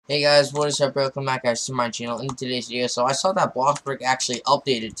Hey guys, what is up? Welcome back guys to my channel. In today's video, so I saw that Bloxburg actually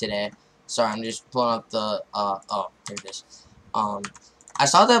updated today. Sorry, I'm just pulling up the oh, here it is. I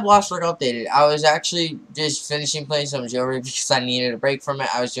saw that Bloxburg updated. I was actually just finishing playing some jailbreak because I needed a break from it.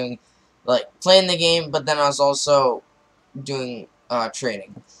 I was doing playing the game, but then I was also doing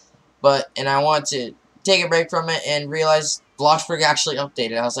trading. And I wanted to take a break from it and realized Bloxburg actually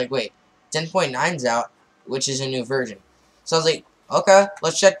updated. I was like, wait, 10.9's out, which is a new version. So I was like, okay,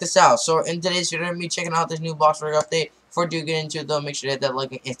 let's check this out. So in today's video, we're going to be checking out this new Bloxburg update. Before I do get into it though, make sure to hit that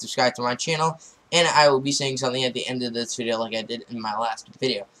like and subscribe to my channel. And I will be saying something at the end of this video like I did in my last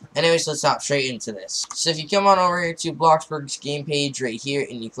video. Anyways, let's hop straight into this. So if you come on over here to Bloxburg's game page right here,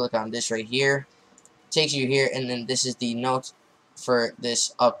 and you click on this right here, it takes you here, and then this is the notes for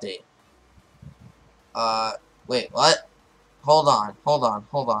this update. Wait, what? Hold on.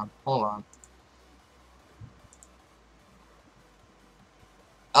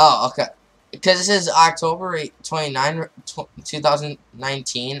 Oh, okay. Because it says October 29,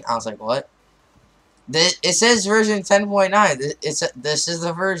 2019. I was like, what? It says version 10.9. This is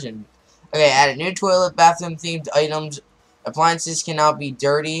the version. Okay, added new toilet, bathroom themed items. Appliances can now be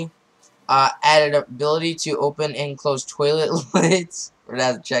dirty. Added ability to open and close toilet lids. We're gonna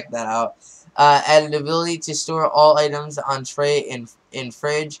have to check that out. Added ability to store all items on tray in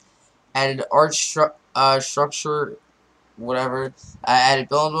fridge. Added arch structure, whatever. Added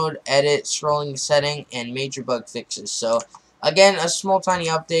build mode, edit, scrolling setting, and major bug fixes. So again, a small tiny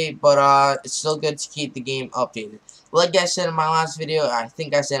update, but it's still good to keep the game updated. Like I said in my last video, I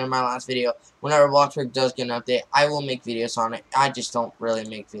think I said in my last video, whenever Bloxburg does get an update, I will make videos on it. I just don't really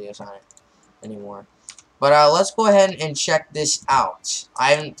make videos on it anymore. But let's go ahead and check this out. I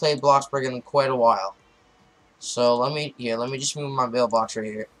haven't played Bloxburg in quite a while. So let me just move my build box right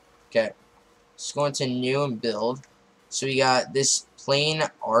here. Okay. Let's go into new and build. So we got this plain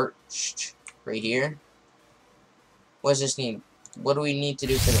arched right here. What does this need? What do we need to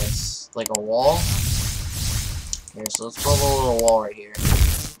do for this? Like a wall? Here, so let's build a little wall right here.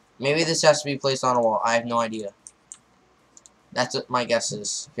 Maybe this has to be placed on a wall. I have no idea. That's what my guess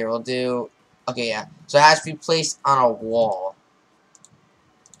is. Here, we'll do... Okay, yeah. So it has to be placed on a wall.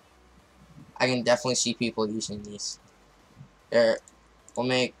 I can definitely see people using these. Here, we'll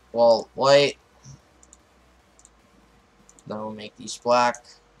make wall white. Then we'll make these black.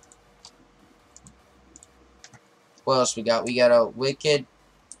 What else we got? We got a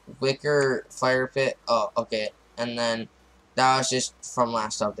wicker fire pit. Oh, okay. And then that was just from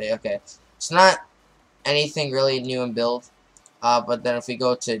last update. Okay. It's not anything really new in build. But then if we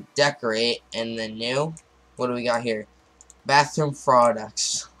go to decorate and then new, what do we got here? Bathroom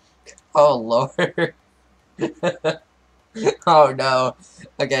products. Oh lord. Oh no.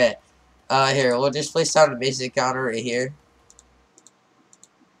 Okay. Here, we'll just place down a basic counter right here.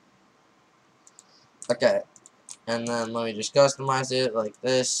 Okay. And then let me just customize it like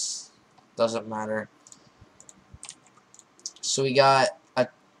this. Doesn't matter. So we got a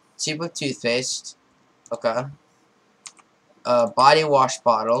tube of toothpaste. Okay. A body wash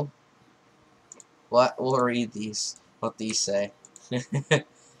bottle. What? We'll read these. What these say. I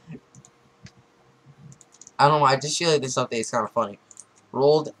don't know. I just feel like this update is kind of funny.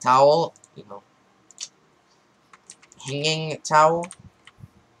 Rolled towel. You know. Hanging towel.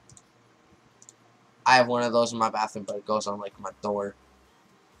 I have one of those in my bathroom, but it goes on like my door.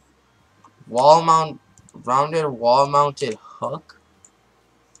 Rounded wall mounted hook.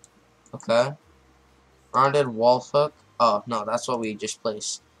 Okay. Rounded wall hook. Oh no, that's what we just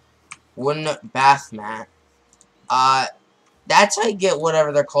placed. Wooden bath mat. That's how you get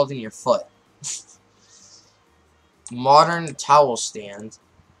whatever they're called in your foot. Modern towel stand.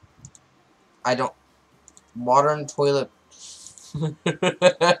 Modern toilet.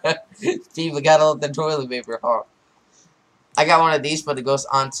 Steve, we gotta let the toilet paper off. I got one of these, but it goes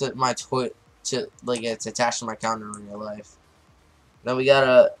onto my toilet, it's attached to my counter in real life. Then we got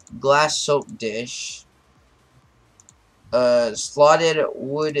a glass soap dish. Slotted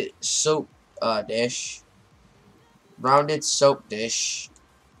wood soap dish. Rounded soap dish.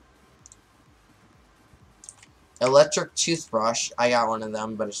 Electric toothbrush. I got one of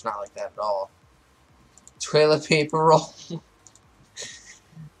them, but it's not like that at all. Toilet paper roll.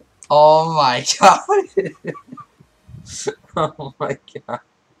 Oh my god. Oh my god.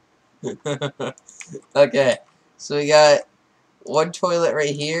 Okay, so we got one toilet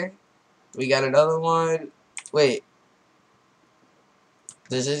right here. We got another one. Wait.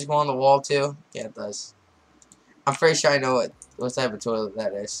 Does this go on the wall too? Yeah, it does. I'm pretty sure I know what type of toilet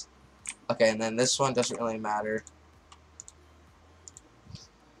that is. Okay, and then this one doesn't really matter.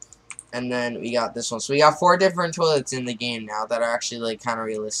 And then we got this one. So we got 4 different toilets in the game now that are actually like kind of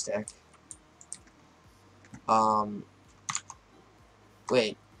realistic.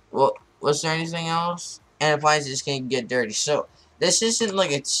 Wait, what? Was there anything else? And appliances can get dirty. So this isn't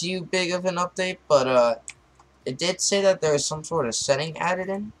like a too big of an update, but it did say that there was some sort of setting added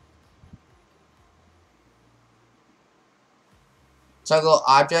in. Toggle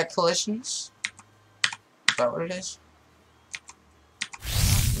object collisions. Is that what it is?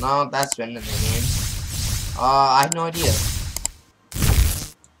 No, that's been in the game. I have no idea.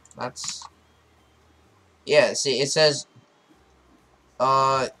 That's... Yeah, see, it says...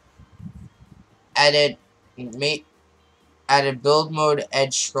 added build mode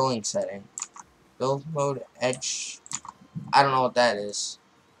edge scrolling setting. Build mode edge... I don't know what that is.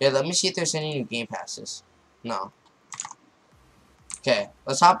 Yeah, let me see if there's any new game passes. No. Okay,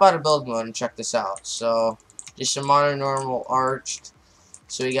 let's hop out of build mode and check this out. So, just a modern normal arched.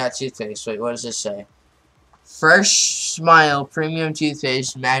 So we got toothpaste. Wait, what does this say? Fresh Smile Premium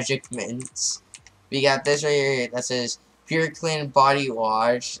Toothpaste Magic Mints. We got this right here that says Pure Clean Body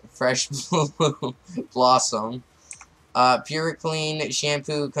Wash Fresh Blossom. Pure Clean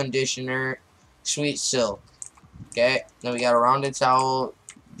Shampoo Conditioner Sweet Silk. Okay, then we got a rounded towel.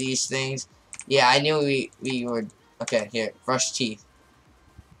 These things. Yeah, I knew we would. Okay, here, brush teeth.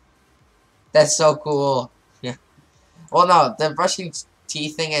 That's so cool. Well, no, the brushing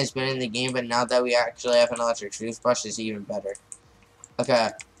teeth thing has been in the game, but now that we actually have an electric toothbrush, it's even better. Okay.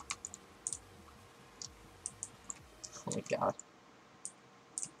 Oh my god.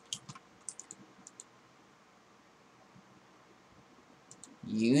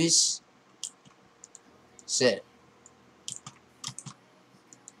 Use. Sit.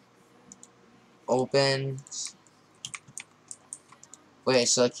 Open. Wait,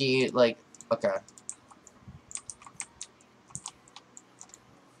 so can you, like, okay.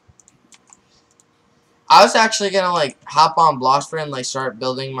 I was actually gonna, like, hop on Bloxburg and, like, start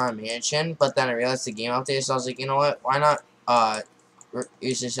building my mansion, but then I realized the game update, so I was like, you know what, why not,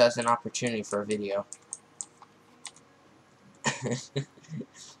 use this as an opportunity for a video.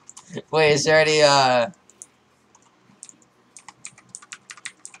 Wait, is there any,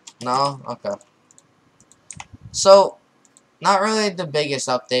 no? Okay. So, not really the biggest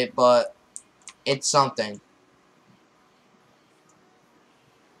update, but it's something.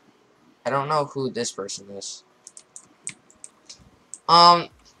 I don't know who this person is. So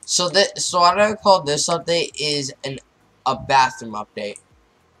what I would call this update is a bathroom update.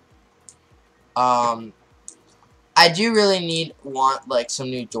 I do really want like some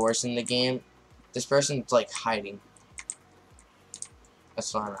new doors in the game. This person's like hiding.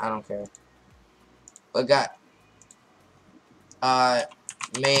 That's fine, I don't care. But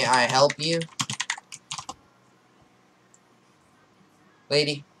may I help you?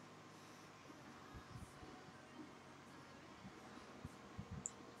 Lady?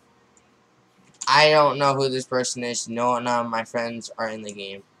 I don't know who this person is. None of my friends are in the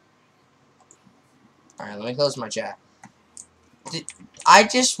game. Alright, let me close my chat. I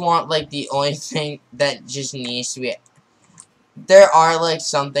just want, like, the only thing that just needs to be... There are, like,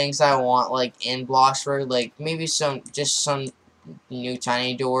 some things I want, like, in Bloxburg. Like, maybe some new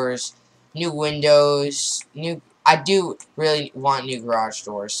tiny doors, new windows, I do really want new garage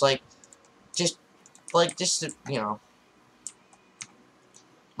doors. Just, you know.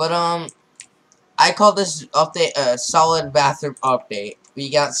 But, I call this update a solid bathroom update. We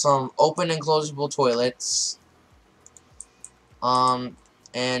got some open and closable toilets.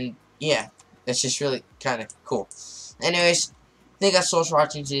 And yeah, it's just really kind of cool. Anyways, thank you guys so much for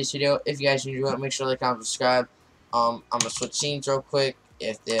watching today's video. If you guys enjoyed it, make sure to like, comment, subscribe. I'm gonna switch scenes real quick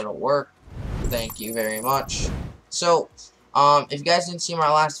if it'll work. Thank you very much. So, if you guys didn't see my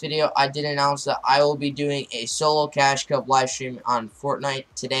last video, I did announce that I will be doing a solo Cash Cup live stream on Fortnite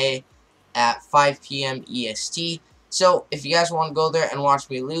today at 5 p.m. EST. So, if you guys want to go there and watch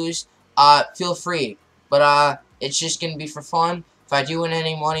me lose, feel free. But, it's just going to be for fun. If I do win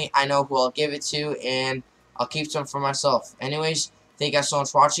any money, I know who I'll give it to, and I'll keep some for myself. Anyways, thank you guys so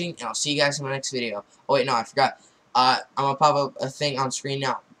much for watching, and I'll see you guys in my next video. Oh, wait, no, I forgot. I'm going to pop up a thing on screen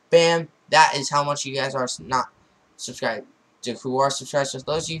now. Bam! That is how much you guys are not subscribed. To who are subscribed, so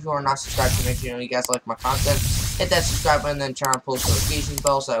those of you who are not subscribed, to make sure you guys like my content, hit that subscribe button, and then turn on post notification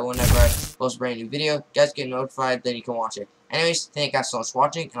bell so that whenever I post a brand new video, you guys get notified, then you can watch it. Anyways, thank you guys so much for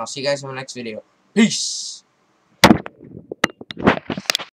watching, and I'll see you guys in my next video. Peace!